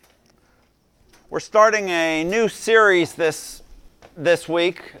We're starting a new series this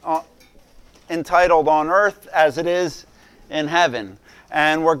week entitled On Earth as It Is in Heaven.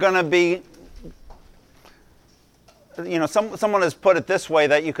 And we're going to be, someone has put it this way,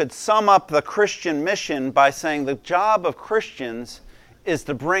 that you could sum up the Christian mission by saying the job of Christians is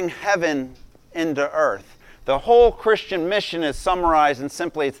to bring heaven into earth. The whole Christian mission is summarized, and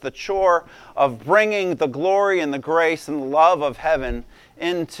simply it's the chore of bringing the glory and the grace and the love of heaven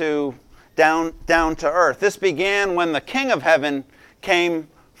into down to earth. This began when the King of Heaven came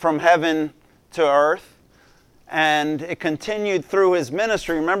from heaven to earth, and it continued through his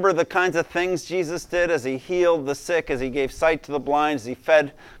ministry. Remember the kinds of things Jesus did as he healed the sick, as he gave sight to the blind, as he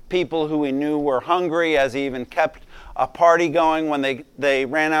fed people who he knew were hungry, as he even kept a party going when they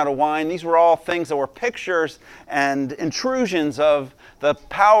ran out of wine. These were all things that were pictures and intrusions of the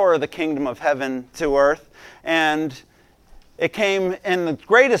power of the kingdom of heaven to earth. And it came in the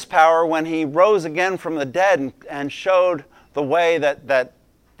greatest power when he rose again from the dead and showed the way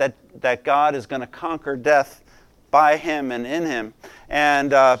that God is going to conquer death by him and in him.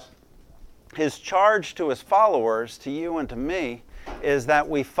 And his charge to his followers, to you and to me, is that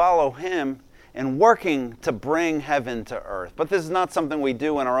we follow him in working to bring heaven to earth. But this is not something we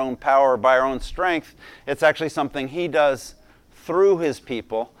do in our own power or by our own strength. It's actually something he does through his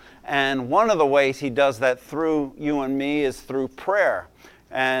people. And one of the ways he does that through you and me is through prayer.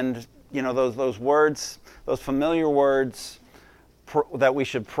 And those words, those familiar words that we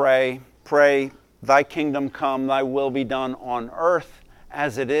should pray, thy kingdom come, thy will be done on earth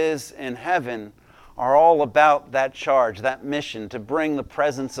as it is in heaven, are all about that charge, that mission to bring the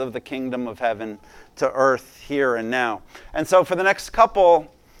presence of the kingdom of heaven to earth here and now. And so for the next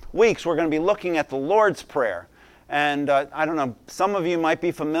couple weeks, we're going to be looking at the Lord's Prayer. And I don't know, some of you might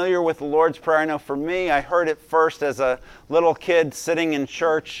be familiar with the Lord's Prayer. I know for me, I heard it first as a little kid sitting in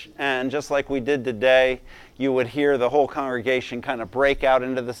church, and just like we did today, you would hear the whole congregation kind of break out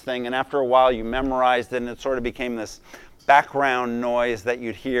into this thing, and after a while you memorized it, and it sort of became this background noise that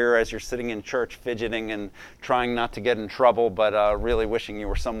you'd hear as you're sitting in church fidgeting and trying not to get in trouble, but really wishing you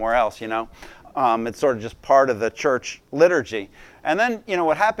were somewhere else, It's sort of just part of the church liturgy. And then,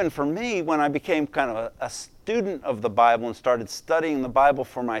 what happened for me when I became kind of a student of the Bible and started studying the Bible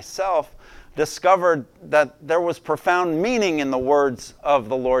for myself, discovered that there was profound meaning in the words of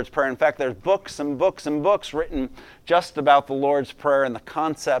the Lord's Prayer. In fact, there's books and books and books written just about the Lord's Prayer and the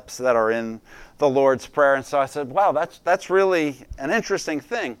concepts that are in the Lord's Prayer. And so I said, wow, that's really an interesting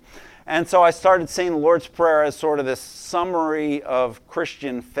thing. And so I started seeing the Lord's Prayer as sort of this summary of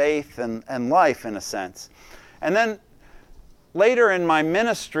Christian faith and life, in a sense. And then later in my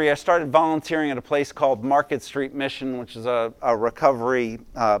ministry, I started volunteering at a place called Market Street Mission, which is a recovery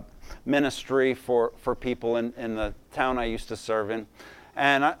ministry for people in the town I used to serve in.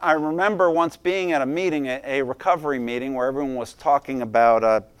 And I remember once being at a meeting, a recovery meeting, where everyone was talking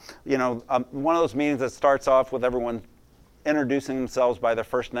about, one of those meetings that starts off with everyone introducing themselves by their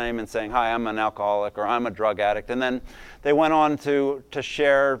first name and saying, hi, I'm an alcoholic, or I'm a drug addict. And then they went on to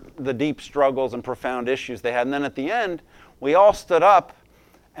share the deep struggles and profound issues they had. And then at the end, we all stood up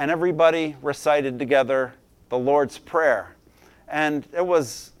and everybody recited together the Lord's Prayer. And it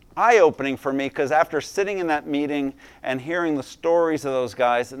was eye-opening for me, because after sitting in that meeting and hearing the stories of those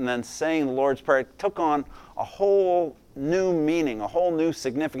guys and then saying the Lord's Prayer, it took on a whole new meaning, a whole new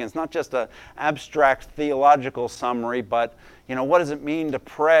significance, not just an abstract theological summary, but what does it mean to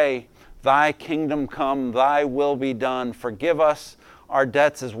pray, thy kingdom come, thy will be done, forgive us our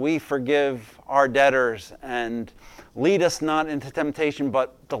debts as we forgive our debtors, and lead us not into temptation,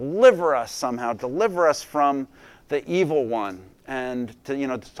 but deliver us somehow, deliver us from the evil one. And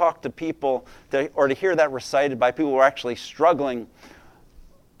to talk to people, or to hear that recited by people who are actually struggling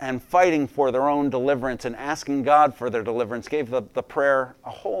and fighting for their own deliverance and asking God for their deliverance, gave the prayer a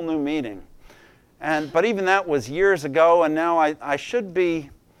whole new meaning. But even that was years ago, and now I should be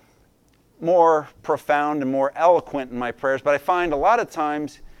more profound and more eloquent in my prayers, but I find a lot of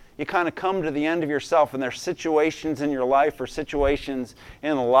times you kind of come to the end of yourself, and there's situations in your life or situations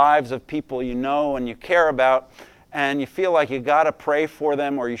in the lives of people you know and you care about, and you feel like you got to pray for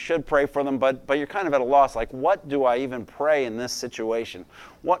them, or you should pray for them, but you're kind of at a loss. Like, what do I even pray in this situation?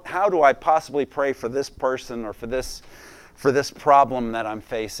 How do I possibly pray for this person, or for this problem that I'm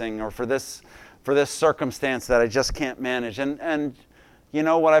facing, or for this circumstance that I just can't manage? And you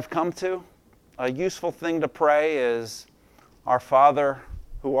know what I've come to? A useful thing to pray is, our Father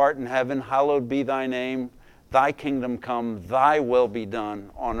who art in heaven, hallowed be thy name. Thy kingdom come, thy will be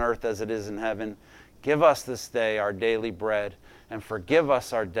done on earth as it is in heaven. Give us this day our daily bread, and forgive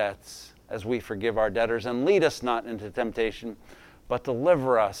us our debts as we forgive our debtors, and lead us not into temptation, but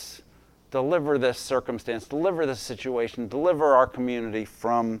deliver us deliver this circumstance, deliver this situation, deliver our community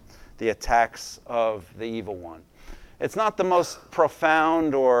from the attacks of the evil one. It's not the most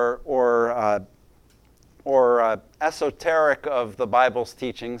profound or esoteric of the Bible's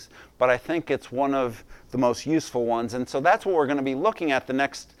teachings, but I think it's one of the most useful ones. And so that's what we're going to be looking at the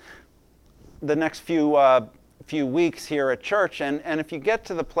next few weeks here at church. And if you get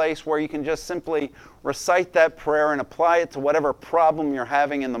to the place where you can just simply recite that prayer and apply it to whatever problem you're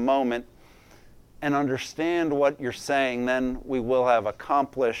having in the moment and understand what you're saying, then we will have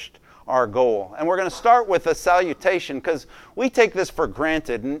accomplished our goal. And we're going to start with a salutation because we take this for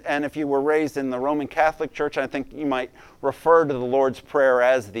granted. And if you were raised in the Roman Catholic Church, I think you might refer to the Lord's Prayer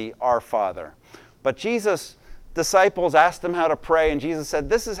as the Our Father. But Jesus' disciples asked him how to pray, and Jesus said,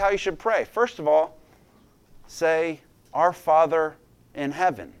 this is how you should pray. First of all, say, Our Father in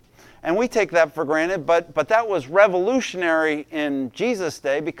heaven. And we take that for granted, but that was revolutionary in Jesus'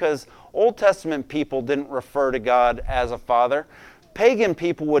 day because Old Testament people didn't refer to God as a father. Pagan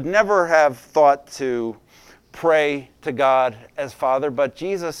people would never have thought to pray to God as Father, but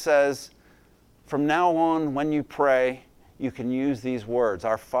Jesus says, from now on, when you pray, you can use these words,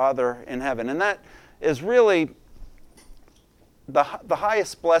 Our Father in heaven. And that is really the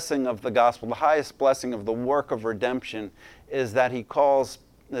highest blessing of the gospel, the highest blessing of the work of redemption is that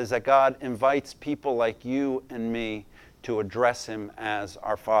God invites people like you and me to address him as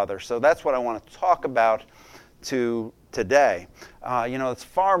our Father. So that's what I want to talk about today. It's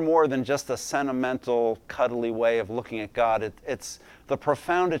far more than just a sentimental, cuddly way of looking at God. It's the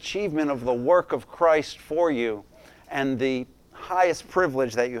profound achievement of the work of Christ for you and the highest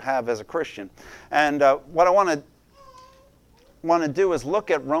privilege that you have as a Christian. And what I want to do is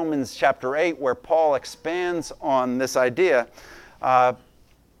look at Romans chapter 8, where Paul expands on this idea.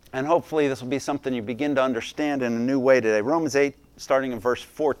 And hopefully this will be something you begin to understand in a new way today. Romans 8, starting in verse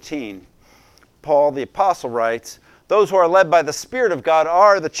 14. Paul, the apostle, writes, those who are led by the Spirit of God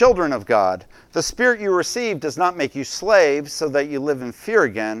are the children of God. The Spirit you received does not make you slaves so that you live in fear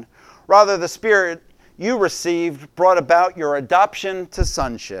again. Rather, the Spirit you received brought about your adoption to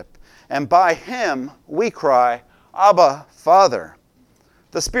sonship. And by him we cry, Abba, Father.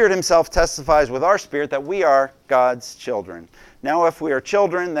 The Spirit himself testifies with our spirit that we are God's children. Now if we are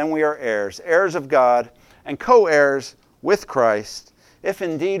children, then we are heirs, heirs of God, and co-heirs with Christ, if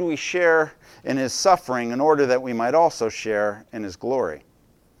indeed we share in his suffering, in order that we might also share in his glory.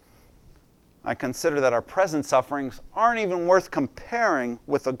 I consider that our present sufferings aren't even worth comparing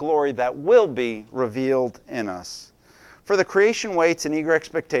with the glory that will be revealed in us. For the creation waits in eager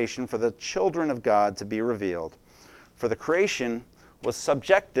expectation for the children of God to be revealed. For the creation was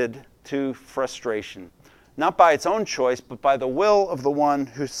subjected to frustration, not by its own choice, but by the will of the one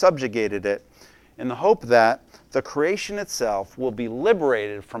who subjugated it, in the hope that the creation itself will be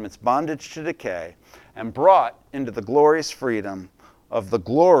liberated from its bondage to decay and brought into the glorious freedom of the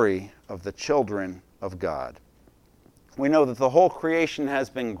glory of the children of God. We know that the whole creation has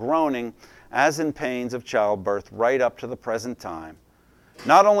been groaning as in pains of childbirth right up to the present time.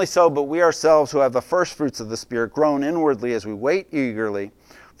 Not only so, but we ourselves who have the first fruits of the Spirit groan inwardly as we wait eagerly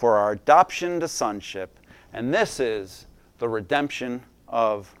for our adoption to sonship, and this is the redemption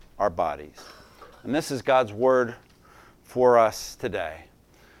of our bodies. And this is God's word for us today.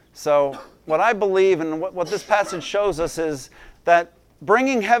 So what I believe and what this passage shows us is that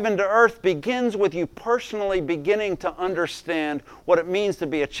bringing heaven to earth begins with you personally beginning to understand what it means to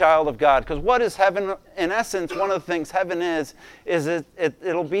be a child of God. Because what is heaven? In essence, one of the things heaven is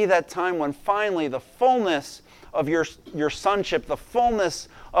it'll be that time when finally the fullness of your sonship, the fullness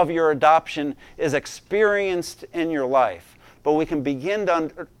of your adoption is experienced in your life. But we can begin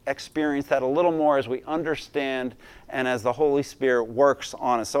to experience that a little more as we understand and as the Holy Spirit works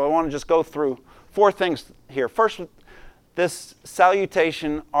on us. So I want to just go through 4 things here. First, this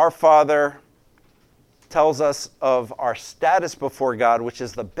salutation, Our Father, tells us of our status before God, which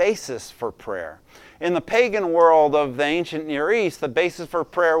is the basis for prayer. In the pagan world of the ancient Near East, the basis for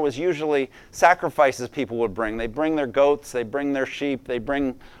prayer was usually sacrifices people would bring. They bring their goats, they bring their sheep, they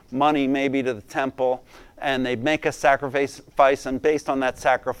bring money maybe to the temple, and they'd make a sacrifice, and based on that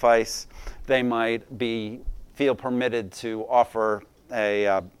sacrifice, they might feel permitted to offer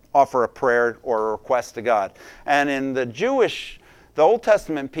a prayer or a request to God. And in the Old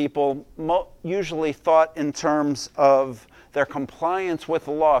Testament people usually thought in terms of their compliance with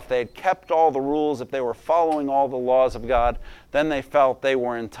the law. If they had kept all the rules, if they were following all the laws of God, then they felt they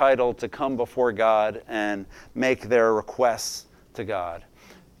were entitled to come before God and make their requests to God.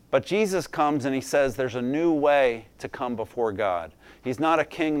 But Jesus comes and he says there's a new way to come before God. He's not a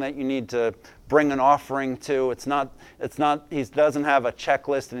king that you need to bring an offering to. He doesn't have a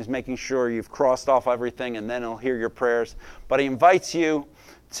checklist and he's making sure you've crossed off everything and then he'll hear your prayers. But he invites you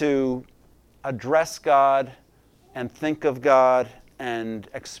to address God and think of God and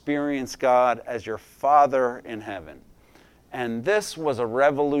experience God as your Father in heaven. And this was a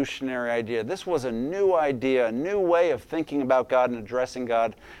revolutionary idea. This was a new idea, a new way of thinking about God and addressing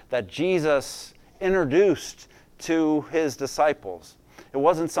God that Jesus introduced to his disciples. It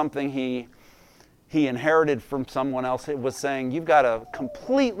wasn't something he inherited from someone else. It was saying you've got to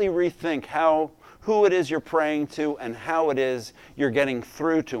completely rethink who it is you're praying to and how it is you're getting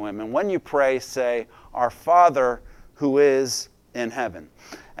through to him. And when you pray, say, "Our Father who is in heaven."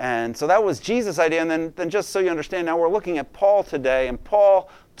 And so that was Jesus' idea. And then just so you understand, now we're looking at Paul today, and Paul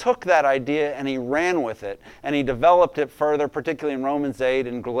took that idea and he ran with it, and he developed it further, particularly in Romans 8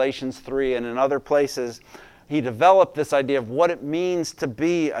 and Galatians 3 and in other places. He developed this idea of what it means to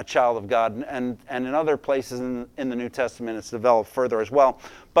be a child of God, and in other places in the New Testament it's developed further as well.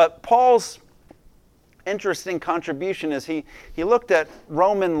 But Paul's interesting contribution is he looked at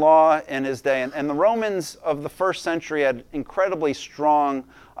Roman law in his day, and the Romans of the first century had incredibly strong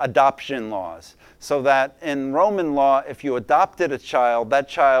adoption laws, so that in Roman law, if you adopted a child, that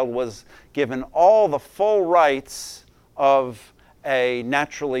child was given all the full rights of a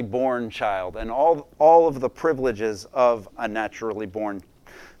naturally born child and all of the privileges of a naturally born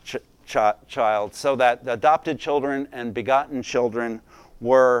child, so that the adopted children and begotten children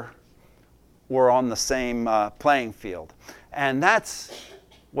were on the same playing field. And that's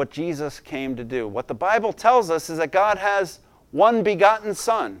what Jesus came to do. What the Bible tells us is that God has one begotten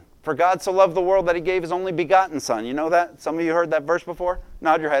Son. For God so loved the world that he gave his only begotten Son. You know that? Some of you heard that verse before?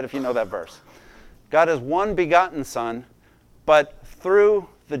 Nod your head if you know that verse. God has one begotten Son, but through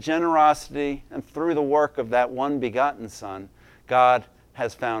the generosity and through the work of that one begotten Son, God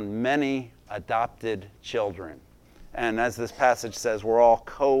has found many adopted children. And as this passage says, we're all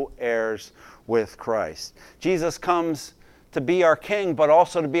co-heirs with Christ. Jesus comes to be our King, but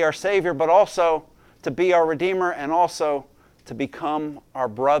also to be our Savior, but also to be our Redeemer, and also to become our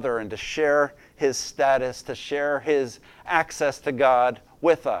brother and to share his status, to share his access to God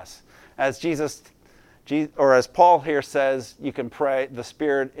with us. As as Paul here says, you can pray, the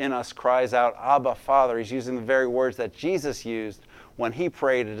Spirit in us cries out, "Abba, Father." He's using the very words that Jesus used when he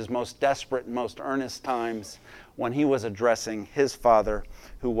prayed at his most desperate and most earnest times, when he was addressing his Father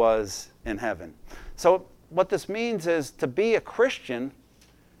who was in heaven. So what this means is to be a Christian,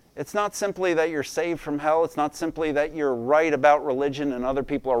 it's not simply that you're saved from hell. It's not simply that you're right about religion and other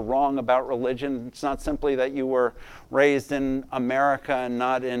people are wrong about religion. It's not simply that you were raised in America and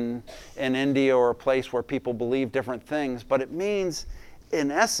not in India or a place where people believe different things. But it means, in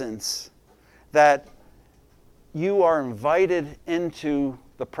essence, that you are invited into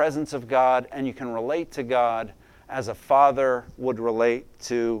the presence of God and you can relate to God as a father would relate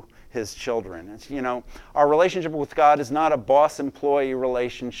to his children. It's, our relationship with God is not a boss-employee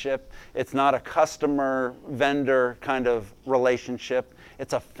relationship. It's not a customer-vendor kind of relationship.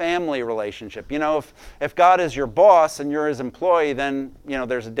 It's a family relationship. If God is your boss and you're his employee, then,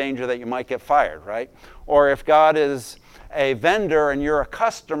 there's a danger that you might get fired, right? Or if God is a vendor and you're a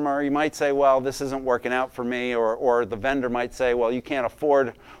customer, you might say, well, this isn't working out for me, or the vendor might say, well, you can't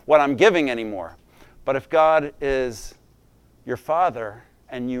afford what I'm giving anymore. But if God is your father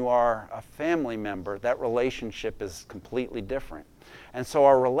and you are a family member, that relationship is completely different. And so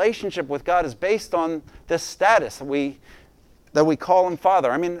our relationship with God is based on this status that we call him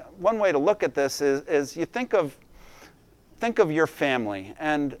Father. I mean, one way to look at this is you think of your family,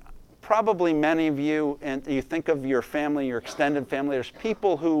 and probably many of you, and you think of your family, your extended family, there's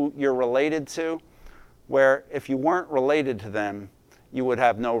people who you're related to, where if you weren't related to them, you would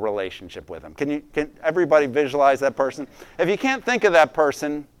have no relationship with them. Can everybody visualize that person? If you can't think of that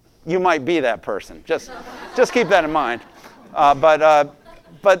person, you might be that person. Just keep that in mind.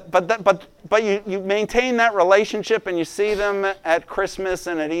 But you maintain that relationship and you see them at Christmas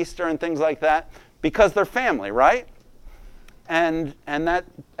and at Easter and things like that because they're family, right? And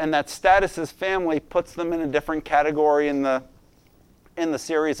that status as family puts them in a different category in the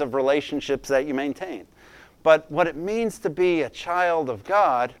series of relationships that you maintain. But what it means to be a child of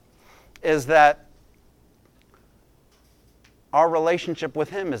God is that our relationship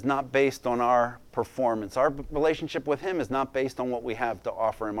with him is not based on our performance. Our relationship with him is not based on what we have to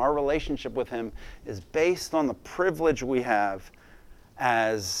offer him. Our relationship with him is based on the privilege we have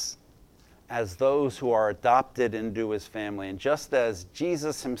as those who are adopted into his family. And just as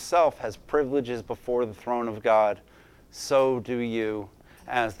Jesus himself has privileges before the throne of God, so do you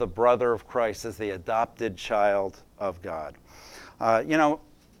as the brother of Christ, as the adopted child of God.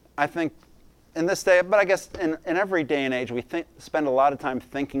 I think in this day, but I guess in every day and age, we spend a lot of time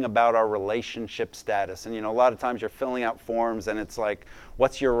thinking about our relationship status. And, a lot of times you're filling out forms and it's like,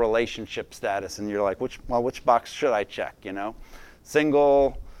 what's your relationship status? And you're like, which box should I check,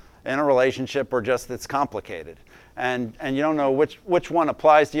 Single, in a relationship, or just it's complicated. And you don't know which one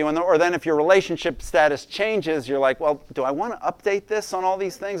applies to you. Or then if your relationship status changes, you're like, well, do I want to update this on all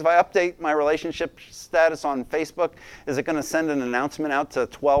these things? If I update my relationship status on Facebook, is it going to send an announcement out to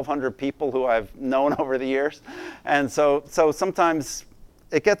 1,200 people who I've known over the years? And so sometimes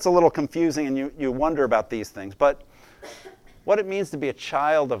it gets a little confusing and you wonder about these things. But what it means to be a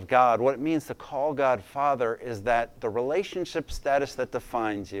child of God, what it means to call God Father, is that the relationship status that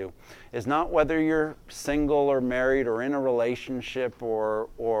defines you is not whether you're single or married or in a relationship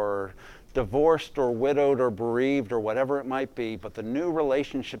or divorced or widowed or bereaved or whatever it might be, but the new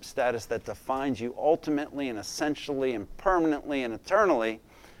relationship status that defines you ultimately and essentially and permanently and eternally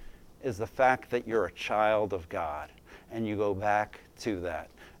is the fact that you're a child of God, and you go back to that.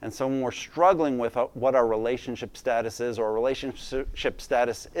 And so when we're struggling with what our relationship status is, or our relationship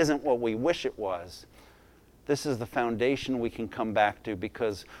status isn't what we wish it was, this is the foundation we can come back to,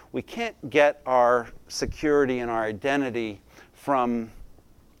 because we can't get our security and our identity from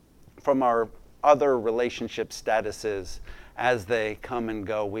our other relationship statuses as they come and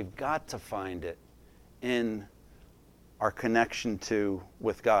go. We've got to find it in our connection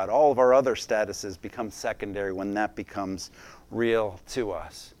with God. All of our other statuses become secondary when that becomes real to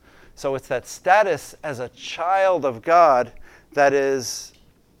us. So it's that status as a child of God that is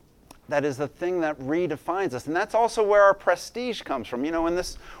the thing that redefines us. And that's also where our prestige comes from. In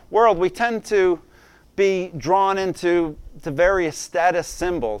this world, we tend to be drawn into the various status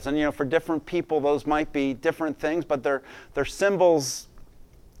symbols. And, for different people, those might be different things, but they're symbols,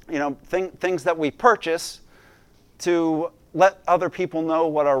 things that we purchase to let other people know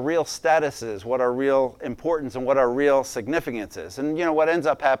what our real status is, what our real importance and what our real significance is. And what ends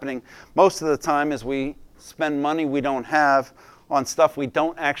up happening most of the time is we spend money we don't have on stuff we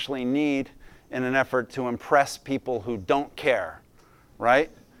don't actually need in an effort to impress people who don't care, right?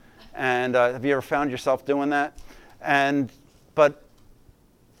 And have you ever found yourself doing that? But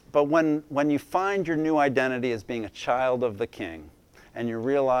when you find your new identity as being a child of the King, and you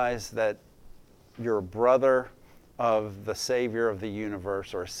realize that you're a brother of the Savior of the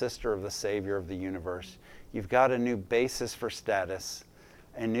universe, or a sister of the Savior of the universe, you've got a new basis for status,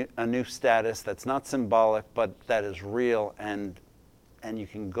 a new status that's not symbolic, but that is real, and you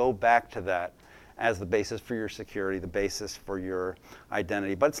can go back to that as the basis for your security, the basis for your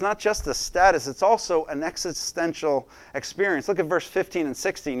identity. But it's not just a status, it's also an existential experience. Look at verse 15 and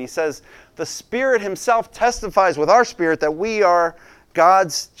 16. He says, the Spirit himself testifies with our spirit that we are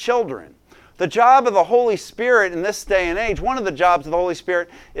God's children. The job of the Holy Spirit in this day and age, one of the jobs of the Holy Spirit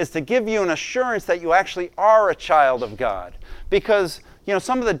is to give you an assurance that you actually are a child of God. Because,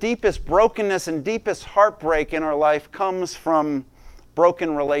 some of the deepest brokenness and deepest heartbreak in our life comes from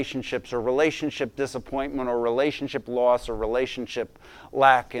broken relationships, or relationship disappointment, or relationship loss, or relationship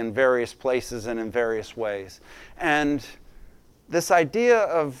lack in various places and in various ways. And this idea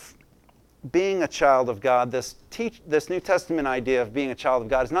of being a child of God, this New Testament idea of being a child of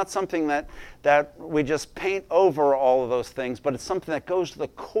God, is not something that we just paint over all of those things, but it's something that goes to the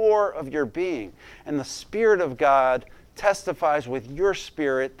core of your being. And the Spirit of God testifies with your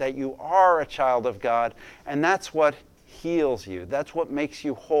spirit that you are a child of God, and that's what heals you. That's what makes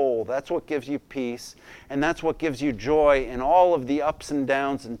you whole. That's what gives you peace, and that's what gives you joy in all of the ups and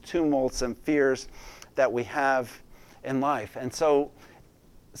downs and tumults and fears that we have in life. And so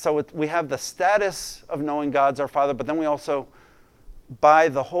we have the status of knowing God's our Father, but then we also, by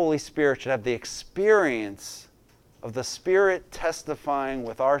the Holy Spirit, should have the experience of the Spirit testifying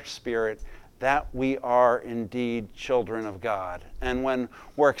with our spirit that we are indeed children of God. And when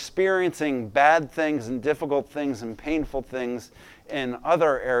we're experiencing bad things and difficult things and painful things in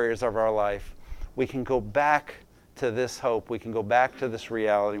other areas of our life, we can go back to this hope, we can go back to this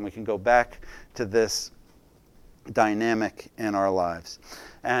reality, and we can go back to this dynamic in our lives.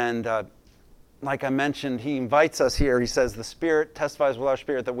 And like I mentioned, he invites us here. He says the Spirit testifies with our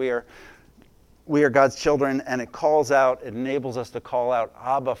spirit that we are God's children, and it enables us to call out,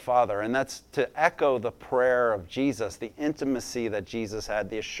 Abba, Father. And that's to echo the prayer of Jesus, the intimacy that Jesus had,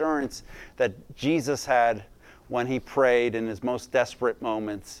 the assurance that Jesus had when he prayed in his most desperate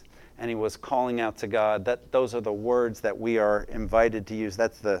moments, and he was calling out to God. Those are the words that we are invited to use.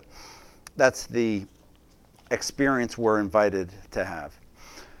 That's the experience we're invited to have.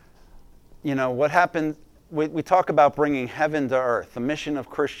 What happened we talk about bringing heaven to earth. The mission of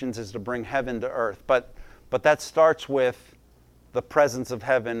Christians is to bring heaven to earth. But that starts with the presence of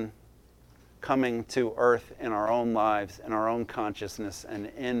heaven coming to earth in our own lives, in our own consciousness, and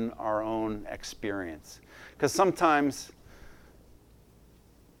in our own experience. Because sometimes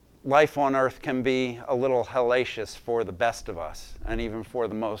life on earth can be a little hellacious for the best of us, and even for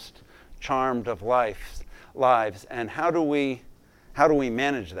the most charmed of lives. And how do we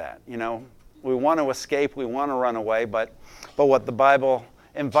manage that? You know, we want to escape, we want to run away, but what the Bible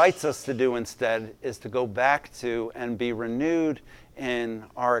invites us to do instead is to go back to and be renewed in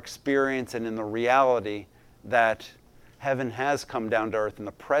our experience and in the reality that heaven has come down to earth, and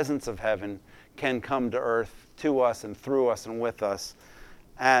the presence of heaven can come to earth to us and through us and with us,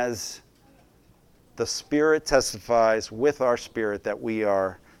 as the Spirit testifies with our spirit that we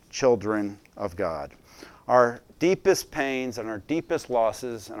are children of God. Our deepest pains and our deepest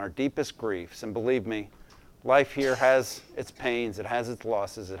losses and our deepest griefs, and believe me, life here has its pains, it has its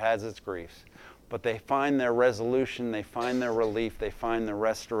losses, it has its griefs, but they find their resolution, they find their relief, they find their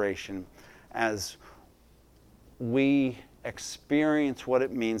restoration as we experience what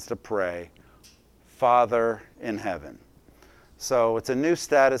it means to pray, Father in heaven. So it's a new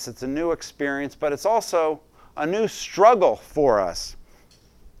status, it's a new experience, but it's also a new struggle for us.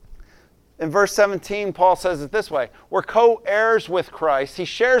 In verse 17, Paul says it this way: we're co-heirs with Christ. He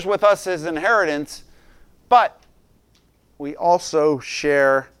shares with us his inheritance, but we also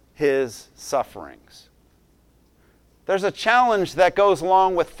share his sufferings. There's a challenge that goes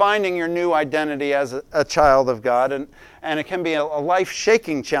along with finding your new identity as a child of God, and it can be a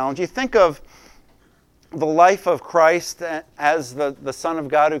life-shaking challenge. You think of the life of Christ as the Son of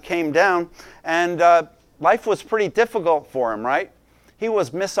God who came down, and life was pretty difficult for him, right? He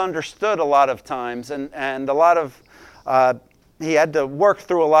was misunderstood a lot of times, and a lot of he had to work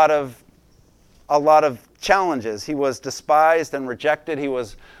through a lot of challenges. He was despised and rejected. He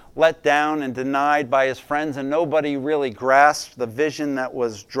was let down and denied by his friends, and nobody really grasped the vision that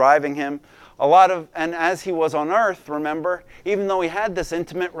was driving him. And as he was on earth, remember, even though he had this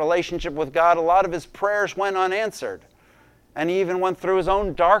intimate relationship with God, a lot of his prayers went unanswered. And he even went through his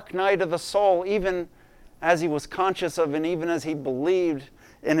own dark night of the soul, even as he was conscious of and even as he believed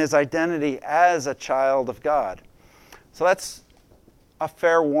in his identity as a child of God. So that's a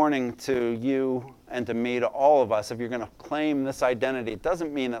fair warning to you and to me, to all of us. If you're going to claim this identity, it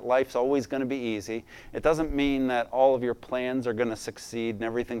doesn't mean that life's always going to be easy. It doesn't mean that all of your plans are going to succeed and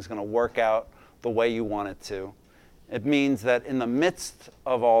everything's going to work out the way you want it to. It means that in the midst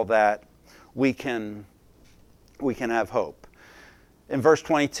of all that, we can have hope. In verse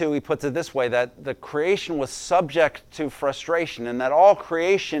 22, he puts it this way, that the creation was subject to frustration, and that all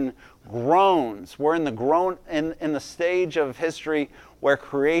creation groans. We're in the stage of history where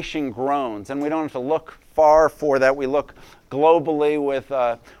creation groans, and we don't have to look far for that. We look globally with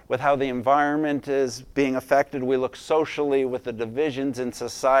how the environment is being affected. We look socially with the divisions in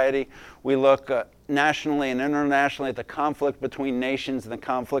society. We look nationally and internationally at the conflict between nations and the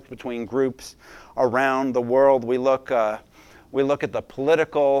conflict between groups around the world. We look at the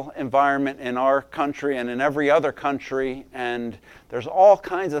political environment in our country and in every other country, and there's all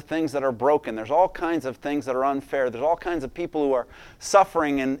kinds of things that are broken. There's all kinds of things that are unfair. There's all kinds of people who are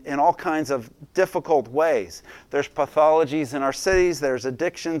suffering in all kinds of difficult ways. There's pathologies in our cities. There's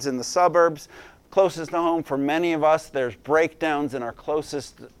addictions in the suburbs. Closest to home for many of us, there's breakdowns in our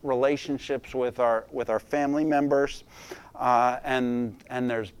closest relationships with our family members. And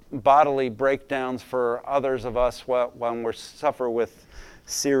there's bodily breakdowns for others of us when we suffer with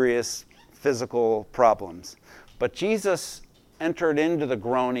serious physical problems. But Jesus entered into the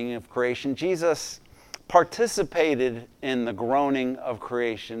groaning of creation. Jesus participated in the groaning of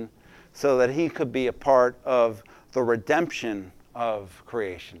creation so that he could be a part of the redemption of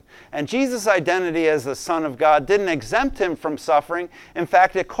creation. And Jesus' identity as the Son of God didn't exempt him from suffering. In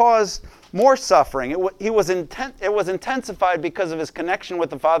fact, it caused more suffering. It was intensified because of his connection with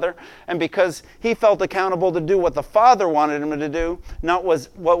the Father and because he felt accountable to do what the Father wanted him to do, not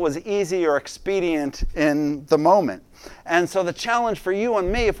what was easy or expedient in the moment. And so the challenge for you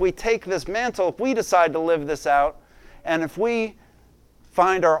and me, if we take this mantle, if we decide to live this out, and if we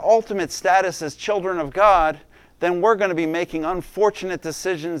find our ultimate status as children of God, then we're going to be making unfortunate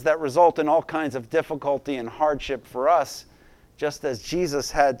decisions that result in all kinds of difficulty and hardship for us, just as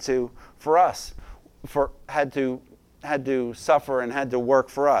Jesus had to suffer and had to work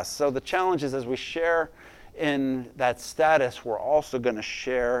for us. So the challenge is, as we share in that status, we're also going to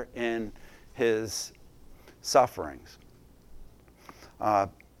share in his sufferings.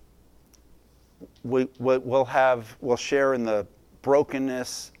 We'll share in the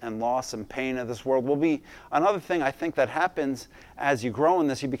brokenness and loss and pain of this world will be another thing I think that happens as you grow in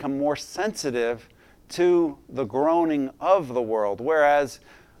this. You become more sensitive to the groaning of the world, whereas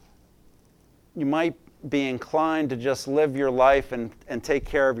you might be inclined to just live your life and take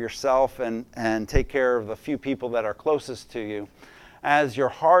care of yourself and take care of the few people that are closest to you. As your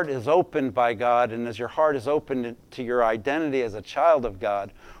heart is opened by God and as your heart is opened to your identity as a child of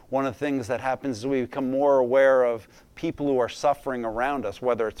God, one of the things that happens is we become more aware of people who are suffering around us,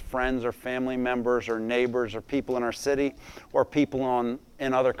 whether it's friends or family members or neighbors or people in our city or people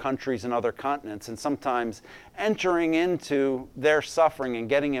in other countries and other continents. And sometimes entering into their suffering and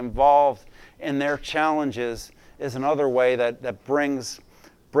getting involved in their challenges is another way that brings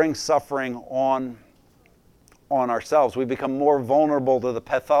suffering on ourselves. We become more vulnerable to the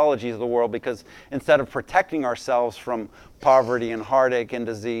pathologies of the world because instead of protecting ourselves from poverty and heartache and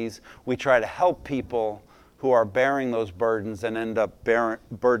disease, we try to help people who are bearing those burdens and end up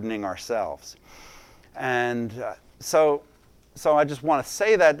burdening ourselves. And so I just want to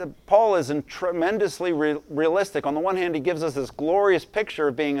say that Paul is tremendously realistic. On the one hand, he gives us this glorious picture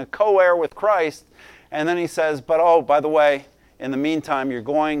of being a co-heir with Christ, and then he says, but oh, by the way, in the meantime, you're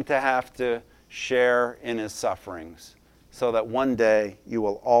going to have to share in his sufferings so that one day you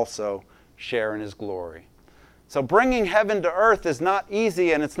will also share in his glory. So bringing heaven to earth is not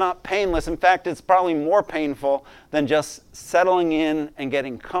easy and it's not painless. In fact, it's probably more painful than just settling in and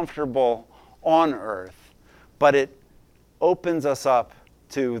getting comfortable on earth. But it opens us up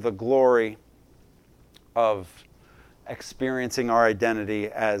to the glory of experiencing our identity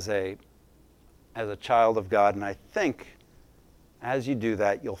as a child of God. And I think as you do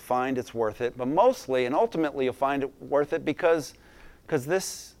that, you'll find it's worth it. But mostly and ultimately, you'll find it worth it because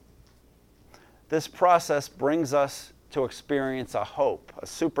this process brings us to experience a hope, a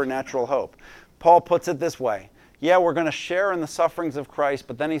supernatural hope. Paul puts it this way. Yeah, we're going to share in the sufferings of Christ,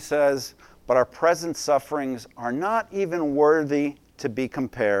 but then he says, but our present sufferings are not even worthy to be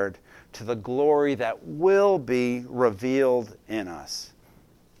compared to the glory that will be revealed in us.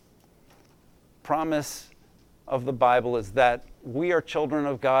 Promise of the Bible is that we are children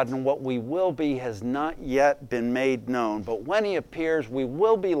of God, and what we will be has not yet been made known. But when he appears, we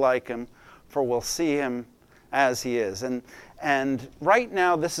will be like him, for we'll see him as he is. And right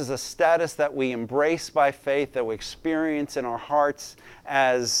now, this is a status that we embrace by faith, that we experience in our hearts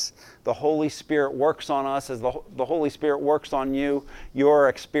as the Holy Spirit works on us, as the Holy Spirit works on you. Your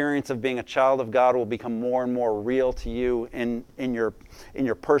experience of being a child of God will become more and more real to you in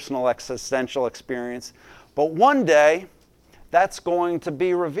your personal existential experience. But one day, that's going to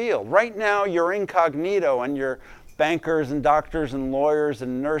be revealed. Right now, you're incognito, and you're bankers and doctors and lawyers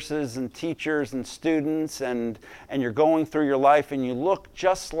and nurses and teachers and students, and you're going through your life and you look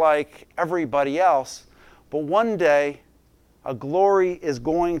just like everybody else. But one day, a glory is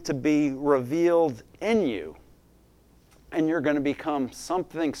going to be revealed in you, and you're going to become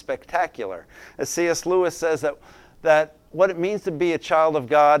something spectacular. As C.S. Lewis says, that what it means to be a child of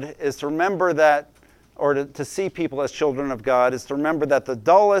God is to remember that, or to see people as children of God, is to remember that the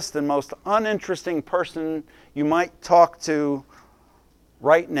dullest and most uninteresting person you might talk to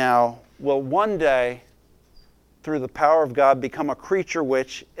right now will one day, through the power of God, become a creature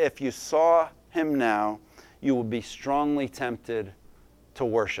which, if you saw him now, you would be strongly tempted to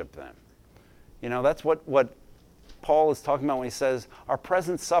worship them. You know, that's what Paul is talking about when he says, our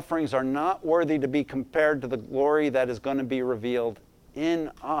present sufferings are not worthy to be compared to the glory that is going to be revealed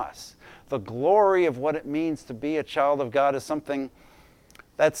in us. The glory of what it means to be a child of God is something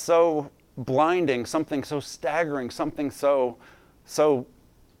that's so blinding, something so staggering, something so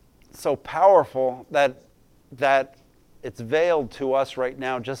powerful that it's veiled to us right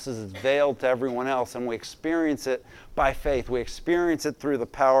now just as it's veiled to everyone else, and we experience it by faith. We experience it through the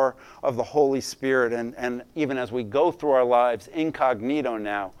power of the Holy Spirit, and even as we go through our lives incognito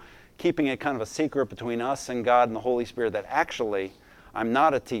now, keeping it kind of a secret between us and God and the Holy Spirit, that actually I'm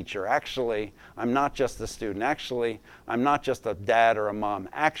not a teacher. Actually, I'm not just a student. Actually, I'm not just a dad or a mom.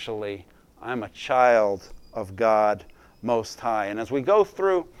 Actually, I'm a child of God Most High. And as we go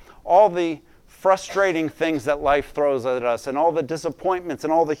through all the frustrating things that life throws at us, and all the disappointments,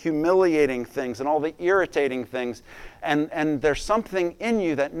 and all the humiliating things, and all the irritating things, and there's something in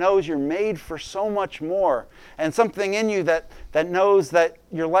you that knows you're made for so much more, and something in you that knows that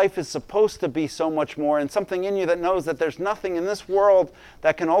your life is supposed to be so much more, and something in you that knows that there's nothing in this world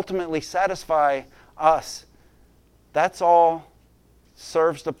that can ultimately satisfy us. That's all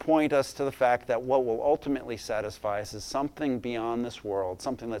serves to point us to the fact that what will ultimately satisfy us is something beyond this world,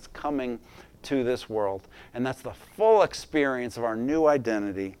 something that's coming to this world. And that's the full experience of our new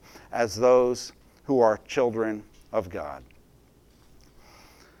identity as those who are children of God.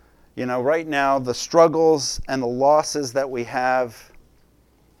 You know, right now, the struggles and the losses that we have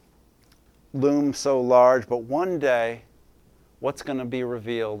loom so large, but one day, what's going to be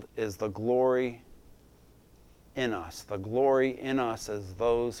revealed is the glory in us, the glory in us as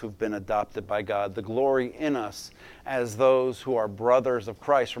those who've been adopted by God, the glory in us as those who are brothers of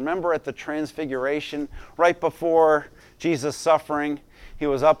Christ. Remember at the Transfiguration, right before Jesus' suffering, he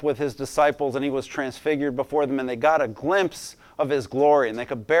was up with his disciples and he was transfigured before them, and they got a glimpse of his glory, and they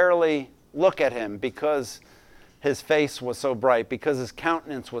could barely look at him because his face was so bright, because his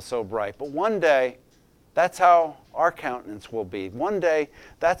countenance was so bright. But one day, that's how our countenance will be. One day,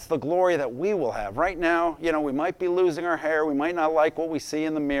 that's the glory that we will have. Right now, you know, we might be losing our hair. We might not like what we see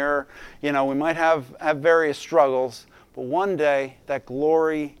in the mirror. You know, we might have various struggles. But one day, that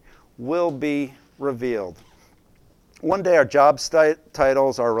glory will be revealed. One day, our job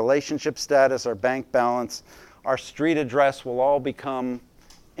titles, our relationship status, our bank balance, our street address will all become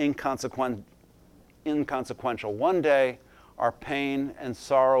inconsequential. One day, our pain and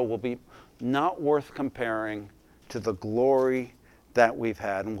sorrow will be not worth comparing to the glory that we've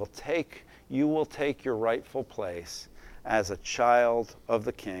had. And you will take your rightful place as a child of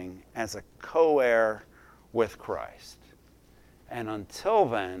the King, as a co-heir with Christ. And until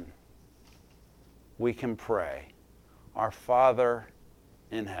then, we can pray, Our Father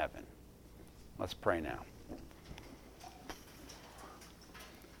in heaven. Let's pray now.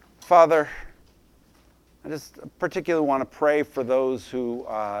 Father, I just particularly want to pray for those who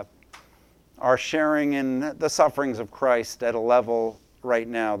are sharing in the sufferings of Christ at a level right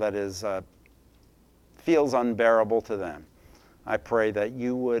now that is feels unbearable to them. I pray that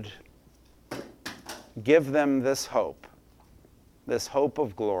you would give them this hope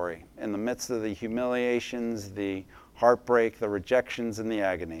of glory in the midst of the humiliations, the heartbreak, the rejections, and the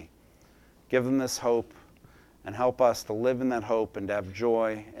agony. Give them this hope and help us to live in that hope and to have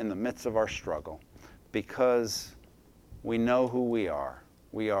joy in the midst of our struggle, because we know who we are.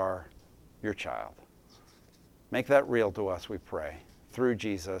 We are your child. Make that real to us, we pray, through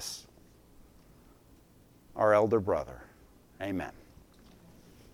Jesus, our elder brother. Amen.